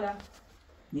هست بالا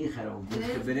نیخرم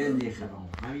گوشت برنز نیخرم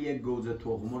همین یک گوزه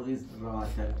تخم مرغ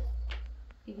راحته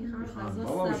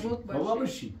بابا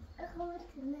بشی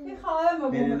میخواهم بگو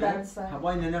بدنسه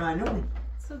هوای ننه منو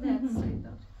So that's sweet.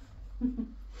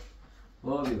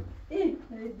 بابا بیا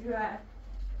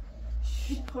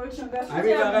خوشم گفت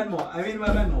امیر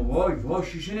بغل ما وای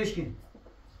شیشه نشکن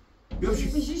بیا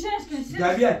بشی شیشه نشکن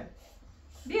در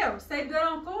بیا سعید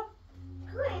برام کن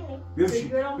بیا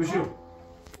بشی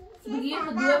بگی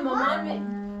خدوه مامان می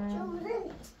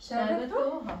شربت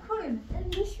تو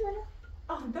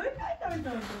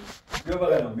بیا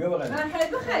بغل من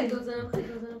خیلی بخیر دوزنم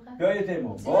بیا یه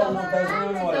تیمو بابا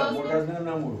مرتضنم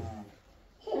نمورو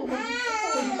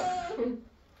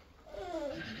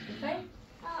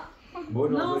بو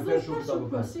نازویتر شو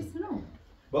کتابو پس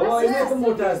بابا اینه تو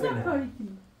مرتضنه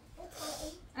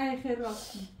ای خیر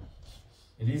راست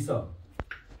الیسا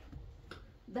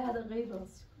 10 دقیقه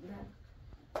راست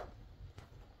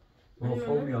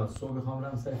خوب میاد صبح میخوام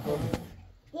رم سر کار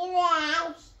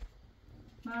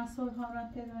من صبح خواهم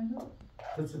رم تهران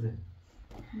تو چه ده؟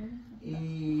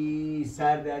 ای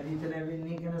سردردی تو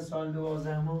نبینی کنه سال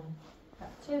 12 ما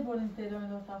چه بولیم تهران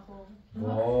دو تا خوب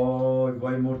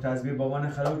وای مرتضی بابا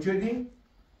خراب کردی؟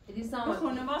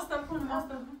 بخون نماز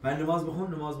من نماز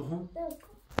بخون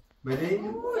بله؟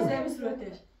 بوزه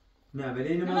بسرعتش نه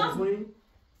بله نماز بخونی؟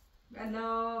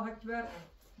 الله اکبر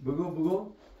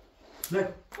بگو نه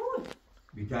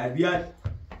بی تربیت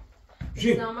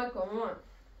بشی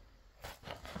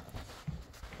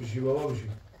بشی بابا بشی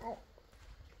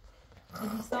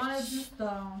امیرسام دوست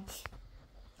دارم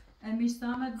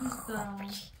امیرسام دوست دارم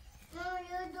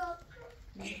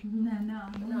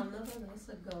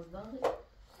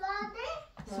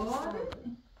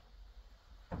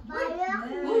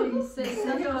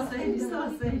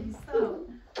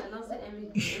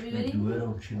نه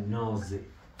دوبارم چه نازه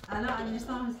الان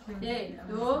امیرسام هستیم 1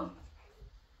 2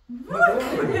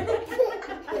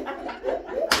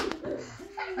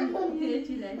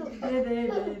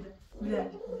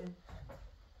 ده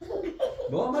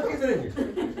بابا ما که داریم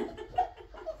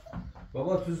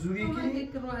بابا تو زوری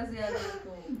که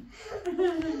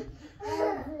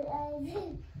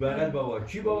بغل بابا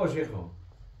کی بابا شیخ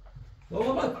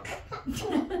بابا ما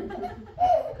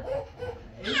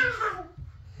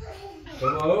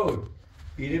بابا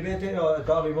اینه بهتر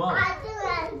تاقی ما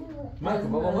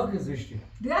بابا ما که زشتی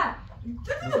ده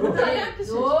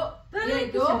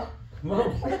 1 2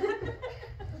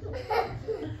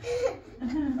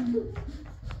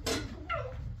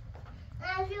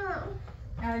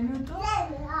 الان تو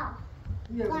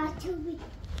بابا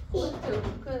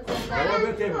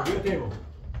بیا تیمو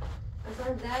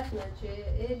اصلا درد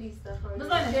نچه لیستا خانم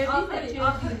بزنه آخری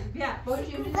بیا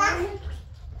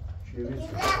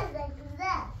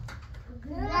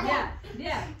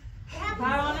بیا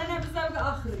پروانه نبزر به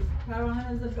آخری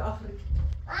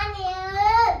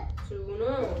چونو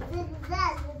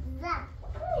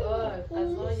وای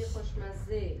غذای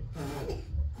خوشمزه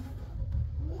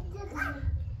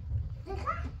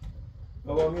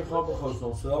بابا میخوام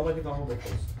بخواستم صدا آمدی که همون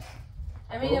بخواستم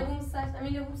امین یه بوم سر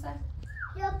امین یه بوم سر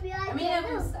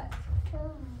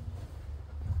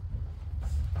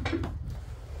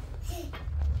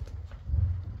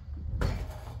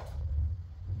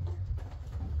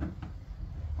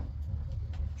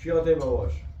چی آده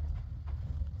باباش؟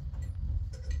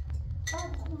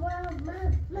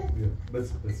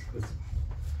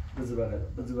 بزر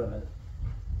بغل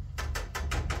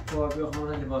بابا بیا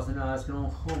خواهن لباسنه از کنم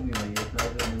خوب میمانی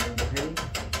اطلاع نمون بخیری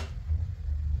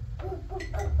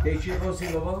تی چی خواستی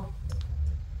بابا؟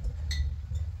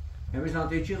 همیشان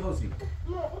تی چی خواستی؟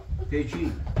 تی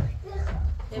چی؟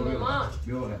 مامان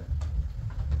بیا بغل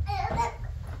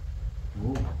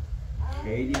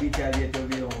خیلی بی تربیت رو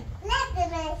بیرون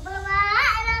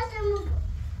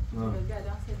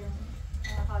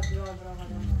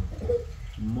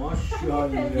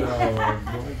ماشاءالله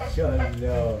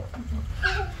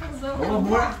بابا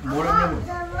مورم نمون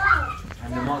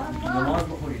نماز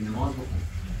بخونی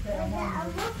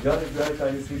جای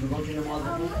تاریسی بگم چی نماز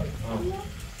بخون؟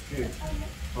 چی؟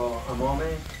 امامه؟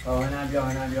 هنه بیا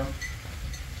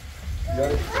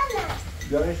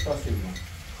بیارش تاسی بگم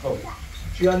خب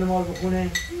چی ها نماز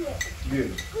بخونه؟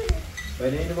 بیارو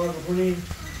ولی اینو باید بخونی؟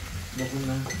 بخون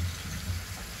نه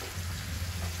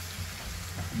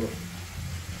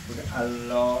بگه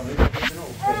الله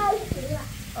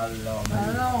الله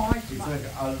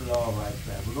الله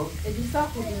اکبر بگو ادیسا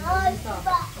خوبی ادیسا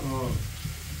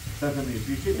ستمی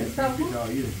پیشی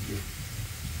پیشایی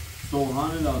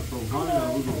سبحان الله سبحان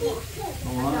الله بگو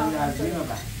سبحان الله عظیم و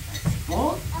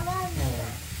خب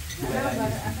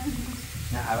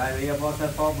نه اول یه با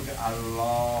سرپا بگه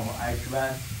الله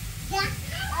اکبر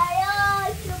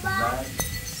بعد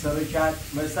سرکت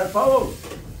به سرپا بود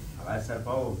اول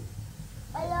سرپا بود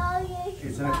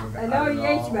الله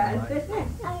اکبر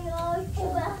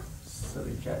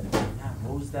سرکت نه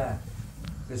موزده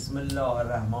بسم الله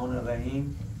الرحمن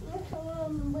الرحیم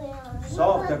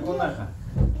صاف تکن نخن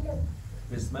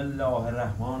بسم الله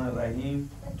الرحمن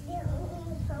الرحیم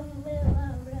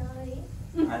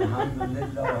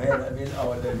الحمدلله رب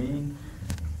العالمین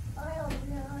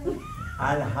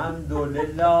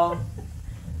الحمدلله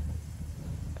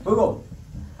بگو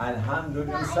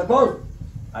الحمدلله سبب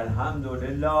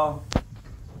الحمدلله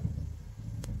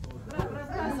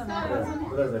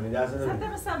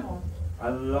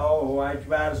الله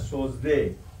اکبر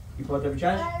سوزده ای پاتا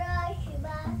بچش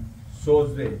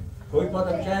سوزده کوی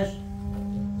پاتا بچش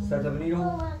ستبنی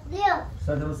رو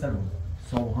ستبن سبب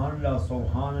سبحان الله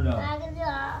سبحان الله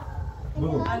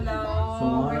بگو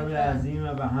سبحان الله عظیم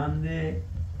و بحمد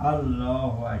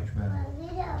الله اکبر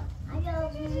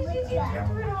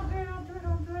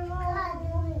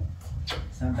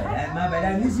من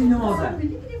بلد نیستی نمازه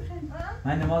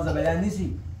من نمازه بلد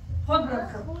نیستی خود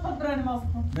برای نماز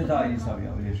کن بتا ایسا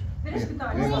بیا بلیش بلیش بتا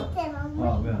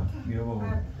بیا بابا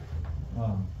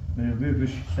بیا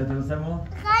بش ستم سرمون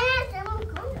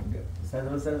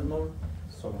ستم سرمون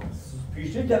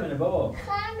پیشتی کمینه بابا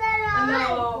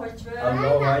الله اکبر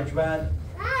الله اکبر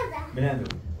بلندو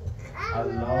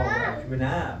الله اکبر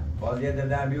نه باز یه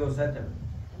در بیا و ستم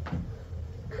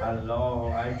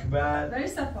الله اکبر داری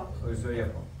صفا ویسو یه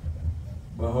پا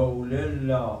به حول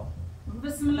الله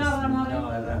بسم الله الرحمن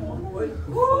الرحیم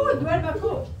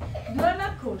دوار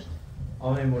نکشت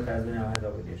آمین مرتضی نمید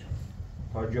آبودیش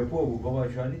تا جپو بود بابا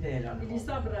شانی ده اعلان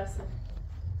الیسا برسه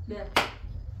بیا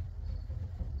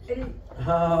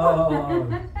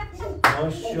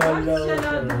ماشاءالله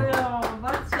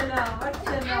بارچلا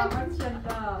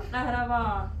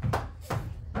قهرمان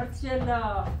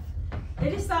بارچلا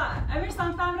الیسا امیر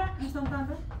سانتامره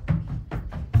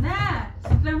نه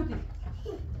سوتلموتی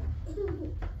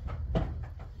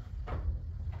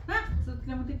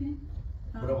سوتلموتی کنی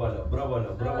برو بالا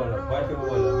پایتو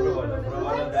برو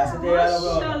بالا دست دیگه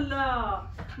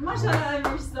ماشاءالله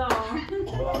امیر سان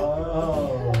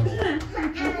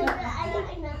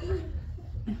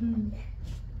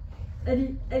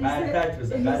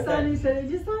الیسا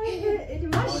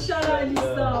ماشاءالله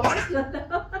الیسا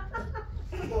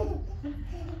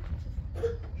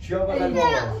چیا بغل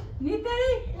بابا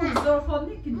نیتری زور خود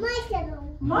نکنی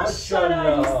ماشاءالله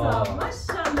الیسا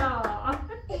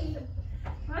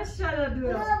ماشاءالله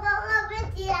دورا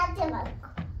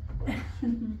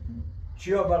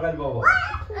چیا بغل بابا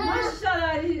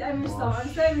ماشاءالله امیرسان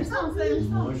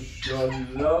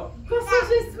ماشاءالله کسش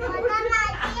اسمه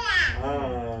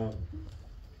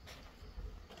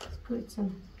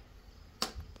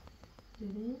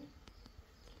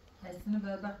اسمه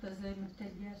بدبخت از این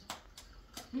متگر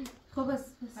خب بس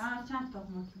چند تا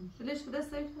مطمئن بلش بده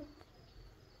سایت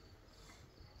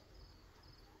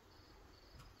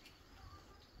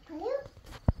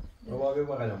بابا بیو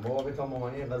بغلم بابا بی تا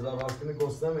مامانی غذا راست کنه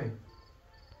گستمه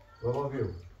بابا بیو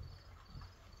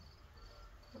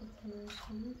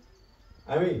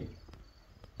امین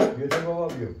بیو تو بابا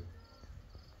بیو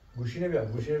گوشینه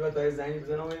بیا تا یه زنی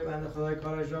بزنم و یه بنده خدای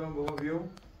کارش دارم بابا بیو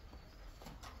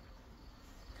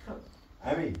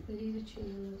امین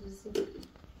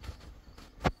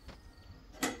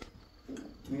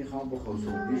میخوام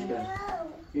بخورم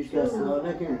هیچ کس صدا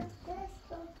نکنی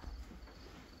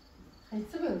خیلی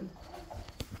بگو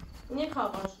نیه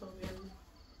خواهاش رو بیارم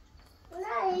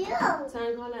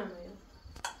سنگ حال همه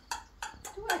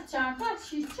تو چند تا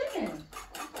چیچه نه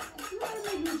تو باید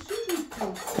بگوشی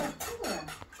بیتو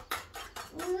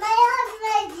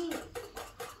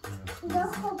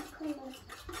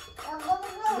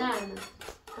نه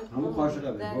همون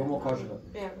قاشقه بید با قاشقه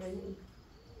بید بیا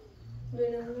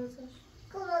بینم نازش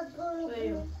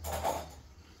بیا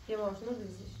یه باشنه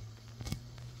بیزیش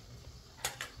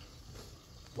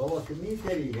بابا تو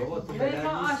میتری بابا تو بیا بلد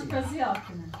نیستی آشپزی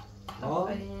آکنه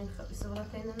آفرین خیلی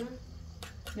صورت اینه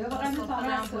بیا بقیه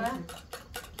میتونه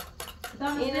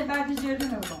اینه بعد جردی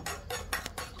نبودم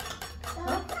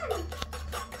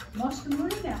ماشک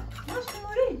موری نه ماشک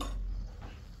موری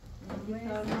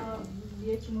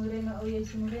یکی مورد او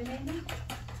یکی مورد نیم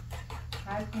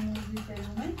هر کنوزی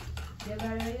تلومه یه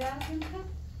برای رفتیم که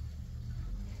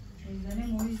میزنه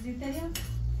موری زیتریم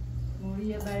موری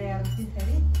یه برای عروسی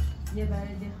تری یه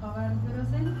برای دخواه رو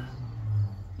برازن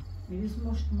میریز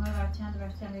مشت مرا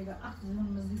چند ایگه اخمون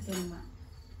مزی تلومه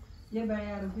یه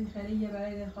برای عروسی خری یه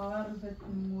برای دخواه رو به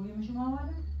موری میشم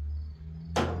آورده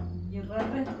یه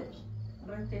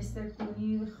رتش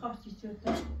سرکونی خواهی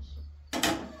چوتش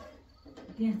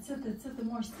دیگه چته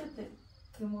ماش چته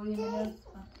که موری میاد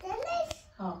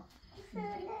ها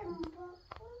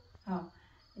ها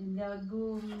اینجا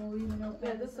گو موری منو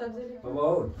پیدا سبزی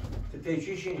بابا تو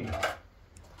تیچی شینی؟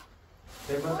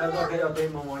 تیمان ندا که یا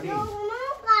تیم مامانی؟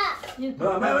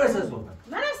 بابا من برسه صحبت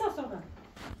من اصلا صحبت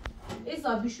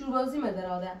ایسا بیشور بازی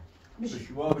مدراده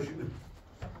بشی بابا بشی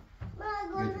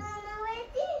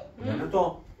نه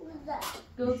تو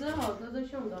گوزه ها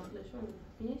گوزشون داخلشون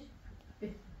بینیش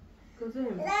گوزه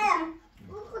هم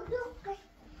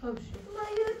خوب شد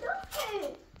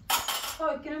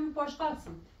ها کرم پاش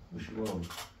قرصم بشی بابا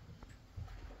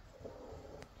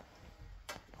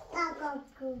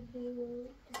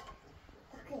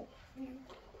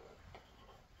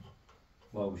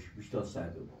بابا بشی تا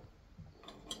سرده بابا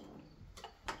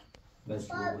بس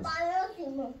بابا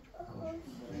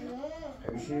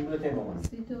بشی برو تیم مامانی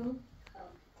سی تو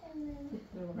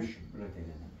بشی برو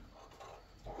تیم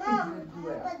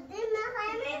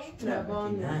نه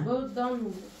بانو بود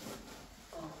دانو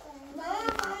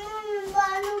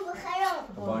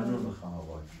بانو بخواه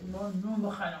بابا نون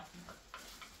بخرم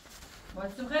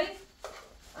باید تو خیلی؟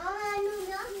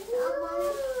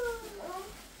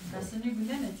 بس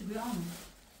نگوله نه چی بیامون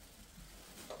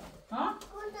ها؟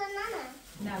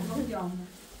 نه گفتی آمون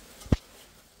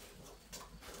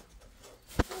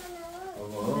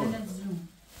بابا نه زون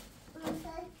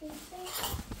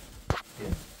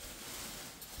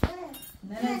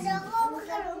نه زون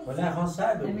ولی خان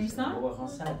سرده بشی امیرسان؟ بابا خان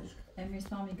سردش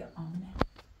امیرسان میگه آمونه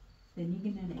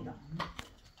دنیگه نه نگه آمونه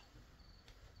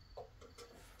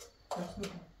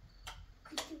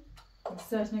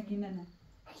بساش نگی نه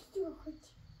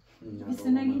بیسه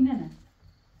نگی نه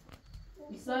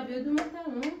ایسا بیادو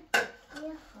مکرم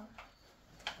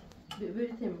بری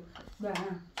تیم به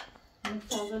من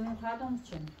تازه نمیخوادم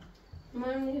چه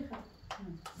من نیخوام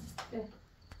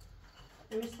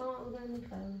امیرسان او رو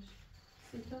نیخوامش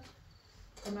سی تو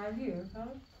کمالیه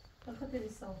بخاطر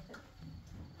ایسا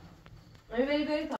امی بری